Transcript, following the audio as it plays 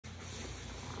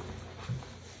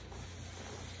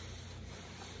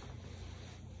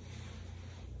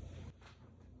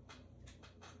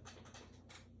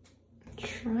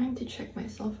trying to check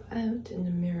myself out in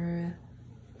the mirror.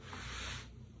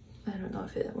 I don't know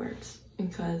if it works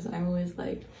because I'm always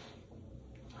like,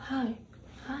 hi,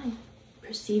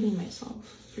 perceiving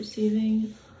myself,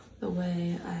 perceiving the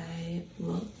way I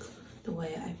look, the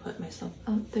way I put myself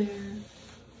out there.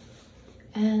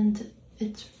 And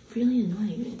it's really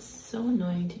annoying. It's so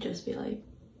annoying to just be like,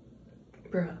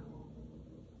 bruh,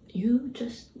 you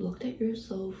just looked at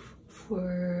yourself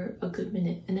for a good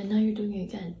minute and then now you're doing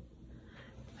it again.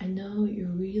 I know you're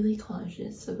really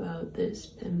conscious about this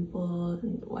pimple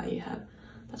and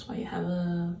that's why you have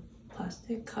a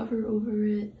plastic cover over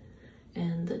it,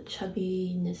 and the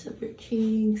chubbiness of your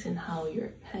cheeks and how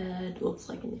your head looks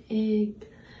like an egg,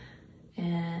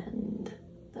 and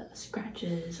the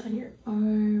scratches on your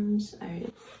arms.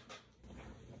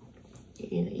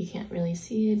 You can't really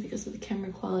see it because of the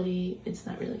camera quality. It's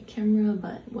not really camera,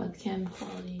 but webcam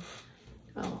quality.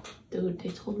 Oh, dude, they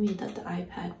told me that the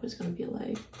iPad was gonna be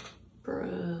like,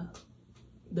 bruh,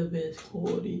 the best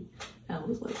quality. And I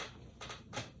was like,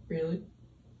 really?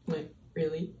 Like,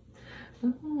 really?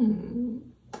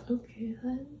 Okay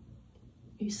then.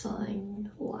 You selling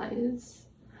lies?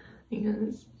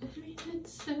 Because I mean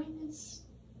it's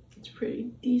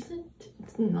pretty decent.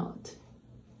 It's not.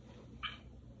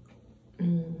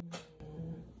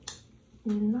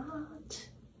 Not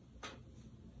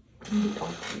the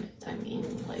ultimate, I mean,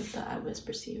 like that I was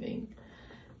perceiving.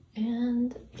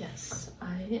 And yes,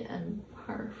 I am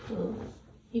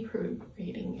powerfully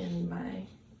progressing in my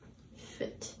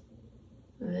fit.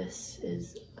 This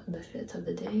is the fit of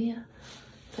the day.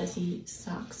 Fuzzy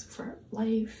socks for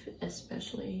life,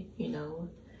 especially, you know,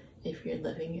 if you're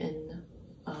living in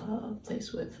a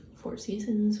place with 4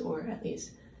 seasons, or at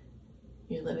least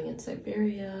you're living in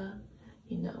Siberia,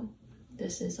 you know,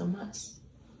 this is a must.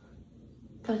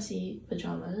 Fuzzy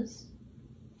pajamas,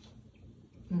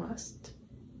 must.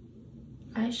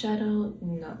 Eyeshadow,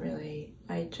 not really.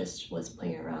 I just was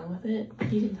playing around with it.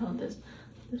 You can tell this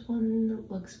one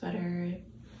looks better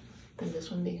than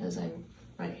this one because I'm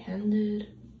right-handed.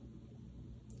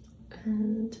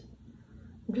 And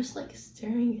I'm just like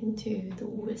staring into the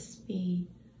wispy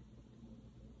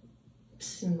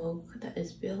smoke that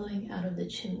is billowing out of the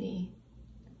chimney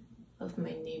of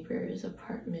my neighbor's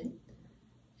apartment.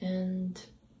 And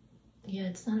yeah,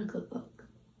 it's not a good look.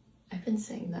 I've been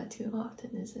saying that too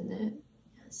often, isn't it?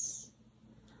 Yes.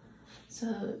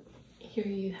 So here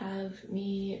you have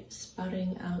me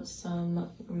spouting out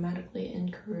some grammatically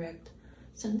incorrect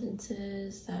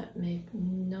sentences that make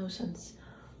no sense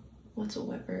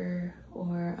whatsoever,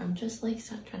 or I'm just like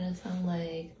trying to sound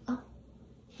like, oh,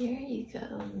 here you go,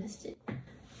 Mr.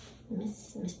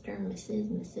 Mrs.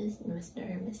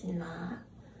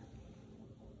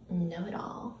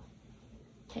 Know-it-all.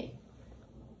 Okay.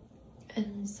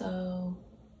 And so,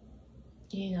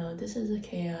 you know, this is a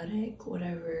chaotic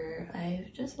whatever.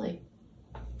 I've just like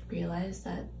realized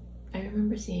that I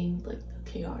remember seeing like a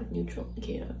chaotic, neutral,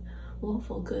 chaotic,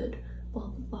 lawful, good, blah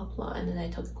blah blah, and then I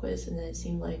took a quiz and then it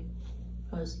seemed like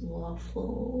I was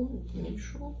lawful,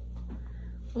 neutral.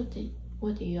 What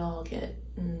do y'all get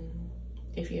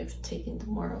if you have taken the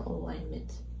moral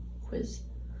alignment quiz?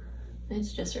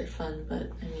 It's just for fun,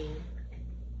 but I mean,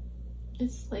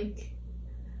 it's like,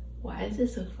 why is it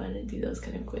so fun to do those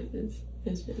kind of quizzes?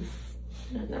 It's just,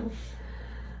 I don't know.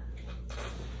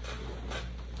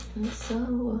 And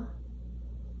so,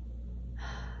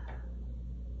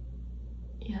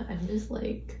 yeah, I'm just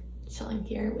like chilling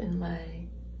here in my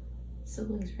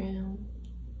siblings' room,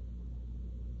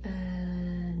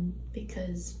 and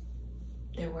because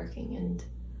they're working, and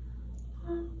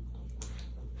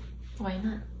why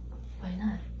not? Why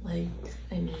not? Like,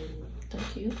 I mean,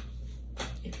 don't you?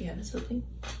 If you have a sibling.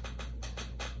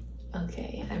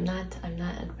 Okay, I'm not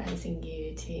advising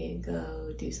you to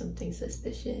go do something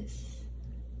suspicious,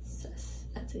 sus,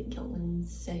 as the young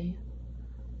ones say.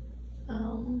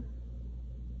 No,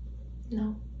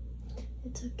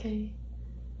 it's okay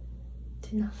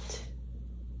to not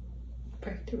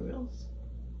break the rules,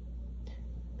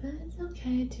 but it's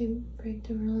okay to break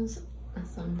the rules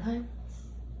sometimes.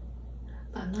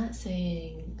 But I'm not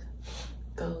saying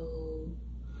go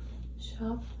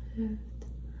shoplift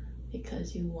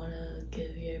because you want to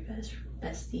give your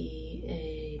bestie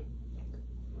a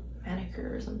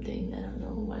manicure or something. I don't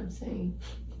know what I'm saying.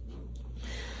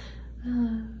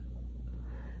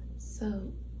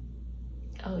 So,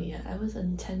 oh yeah, I was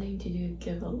intending to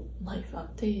give a life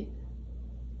update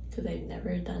because I've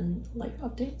never done life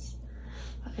updates.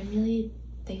 But I'm really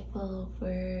thankful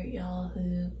for y'all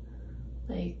who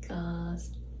like are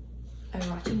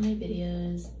watching my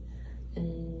videos,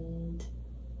 and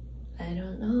I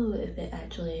don't know if it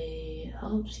actually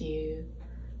helps you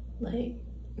like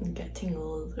get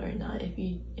tingles or not. If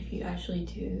you actually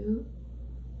do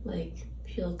like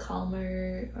feel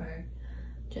calmer or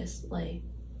just like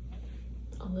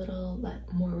a little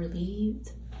more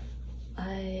relieved,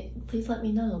 please let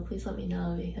me know. Please let me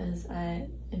know, because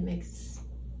it makes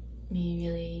me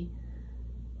really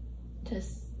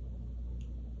just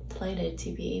delighted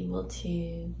to be able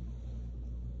to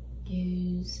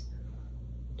use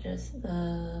just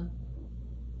the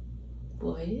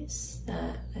voice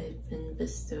that I've been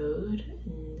bestowed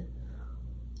and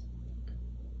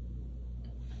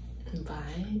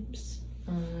vibes.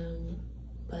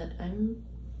 But I'm,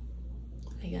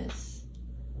 I guess,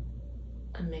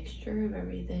 a mixture of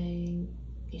everything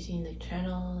using the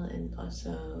channel, and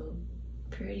also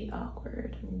pretty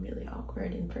awkward. I'm really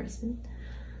awkward in person.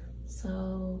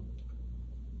 So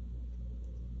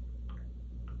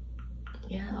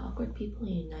yeah, awkward people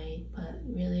unite. But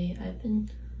really, I've been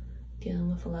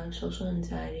dealing with a lot of social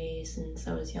anxiety since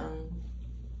I was young,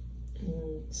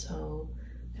 and so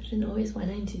I've been always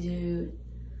wanting to do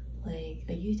like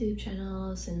a YouTube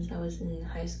channel since I was in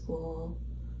high school,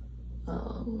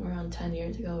 around 10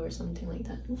 years ago or something like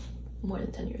that. More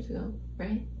than 10 years ago,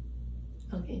 right?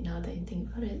 Okay, now that I think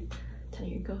about it, 10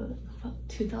 years ago, about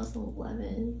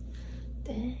 2011.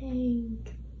 Dang,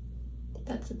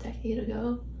 that's a decade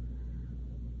ago.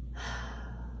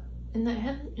 And I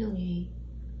haven't really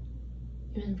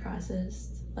even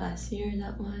processed last year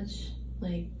that much.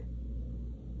 Like,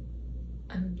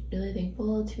 I'm really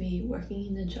thankful to be working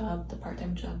in the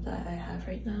part-time job that I have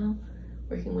right now,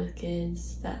 working with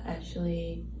kids that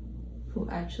who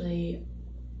actually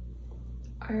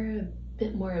are a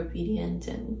bit more obedient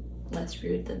and less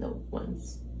rude than the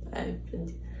ones that I've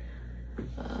been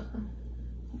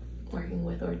working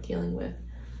with or dealing with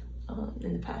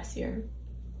in the past year.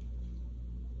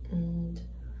 And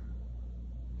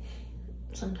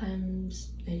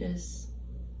sometimes I just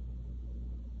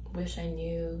wish I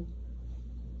knew.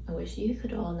 I wish you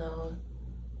could all know,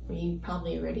 or you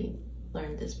probably already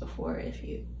learned this before. If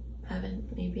you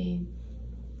haven't, maybe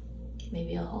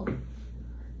I'll help.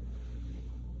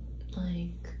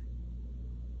 Like,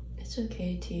 it's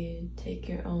okay to take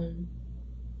your own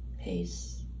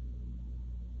pace.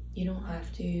 You don't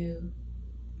have to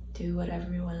do what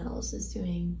everyone else is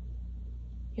doing.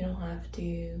 You don't have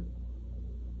to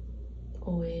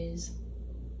always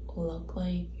look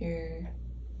like you're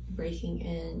breaking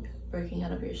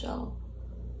out of your shell.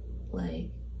 Like,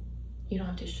 you don't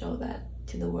have to show that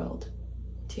to the world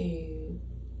to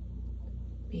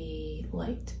be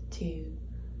liked, to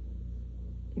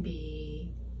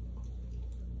be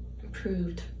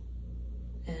approved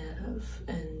of,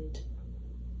 and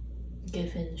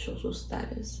given social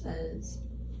status as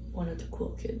one of the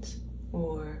cool kids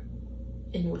or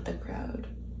in with the crowd.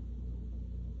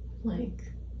 Like,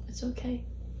 it's okay.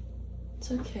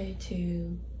 It's okay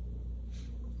to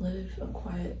live a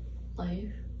quiet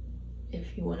life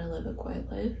if you want to live a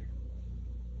quiet life.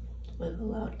 Live a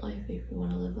loud life if you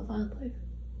want to live a loud life.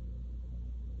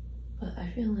 But I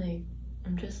feel like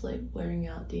I'm just like blurring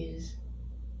out these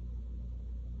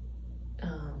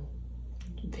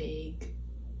vague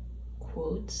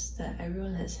quotes that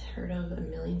everyone has heard of a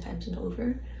million times and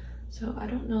over. So I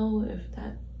don't know if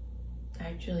that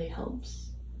actually helps.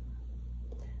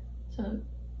 So,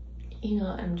 you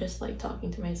know, I'm just like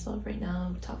talking to myself right now,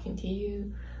 I'm talking to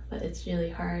you, but it's really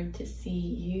hard to see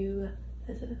you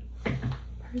as a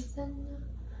person.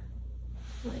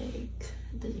 Like,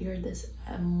 you're this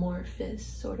amorphous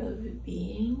sort of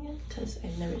being, because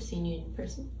I've never seen you in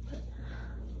person. But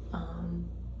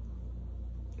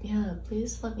yeah,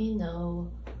 please let me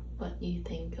know what you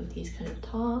think of these kind of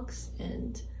talks,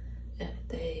 and if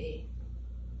they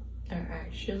are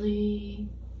actually,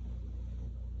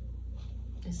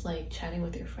 it's like chatting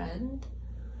with your friend.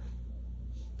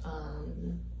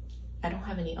 I don't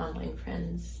have any online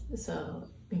friends, so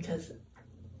because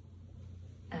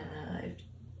I'm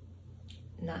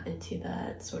not into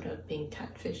that sort of being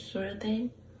catfish sort of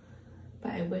thing,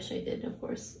 but I wish I did, of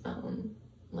course.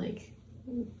 Like,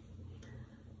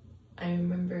 I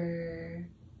remember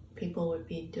people would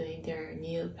be doing their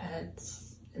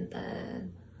Neopets, and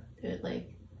then they would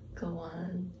like go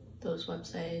on those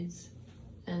websites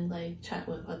and like chat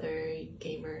with other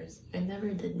gamers. I never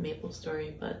did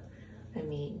MapleStory, but I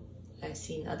mean, I've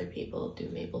seen other people do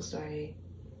MapleStory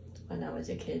when I was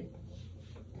a kid.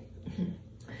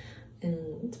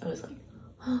 And I was like,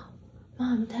 oh,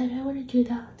 Mom, Dad, I want to do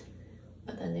that.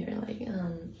 But then they were like,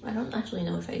 I don't actually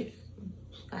know if I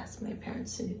asked my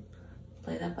parents to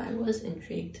play that, but I was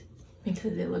intrigued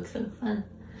because it looks so fun.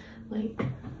 Like,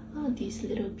 oh, these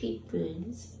little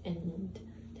peepoons, and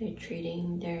they're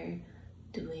treating their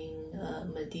doing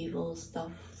medieval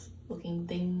stuff looking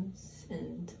things,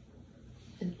 and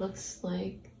it looks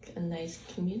like a nice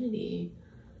community,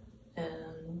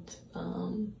 and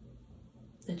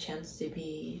the chance to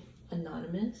be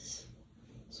anonymous,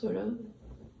 sort of.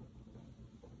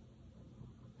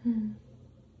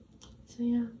 So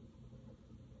yeah.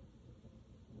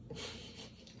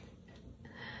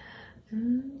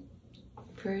 I'm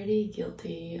pretty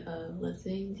guilty of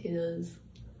listening to those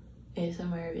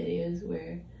ASMR videos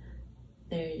where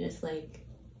they're just like,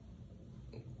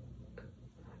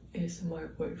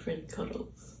 ASMR boyfriend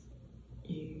cuddles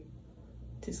you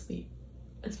to sleep,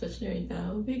 especially right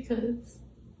now because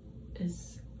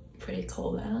it's pretty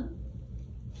cold out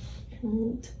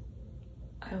and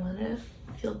I want to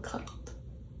feel cuddled,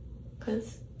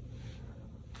 because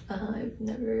I've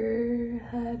never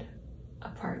had a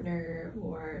partner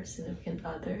or significant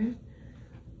other,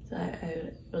 so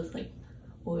I was like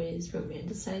always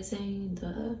romanticizing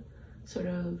the sort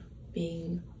of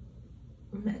being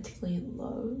romantically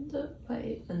loved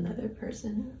by another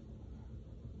person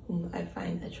whom I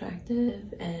find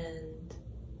attractive and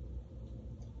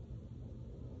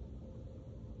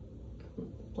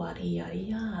blah yada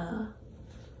yada.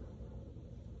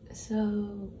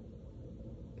 So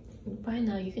by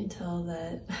now you can tell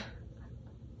that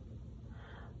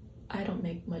I don't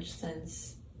make much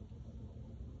sense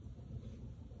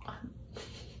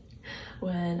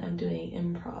when I'm doing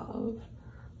improv,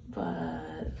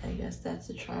 but I guess that's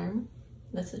the charm.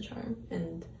 That's the charm.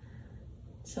 And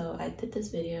so I did this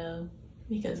video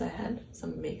because I had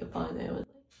some makeup on and I was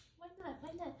like,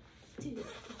 why not do this?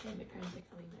 Okay, my parents are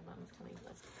coming, my mom is coming,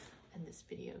 let's end this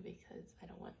video because I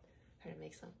don't want her to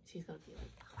make she's gonna be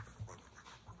like,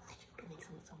 make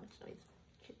so much noise.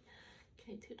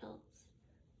 Okay, toodles.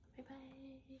 Bye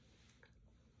bye.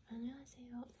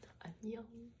 안녕하세요. 안녕.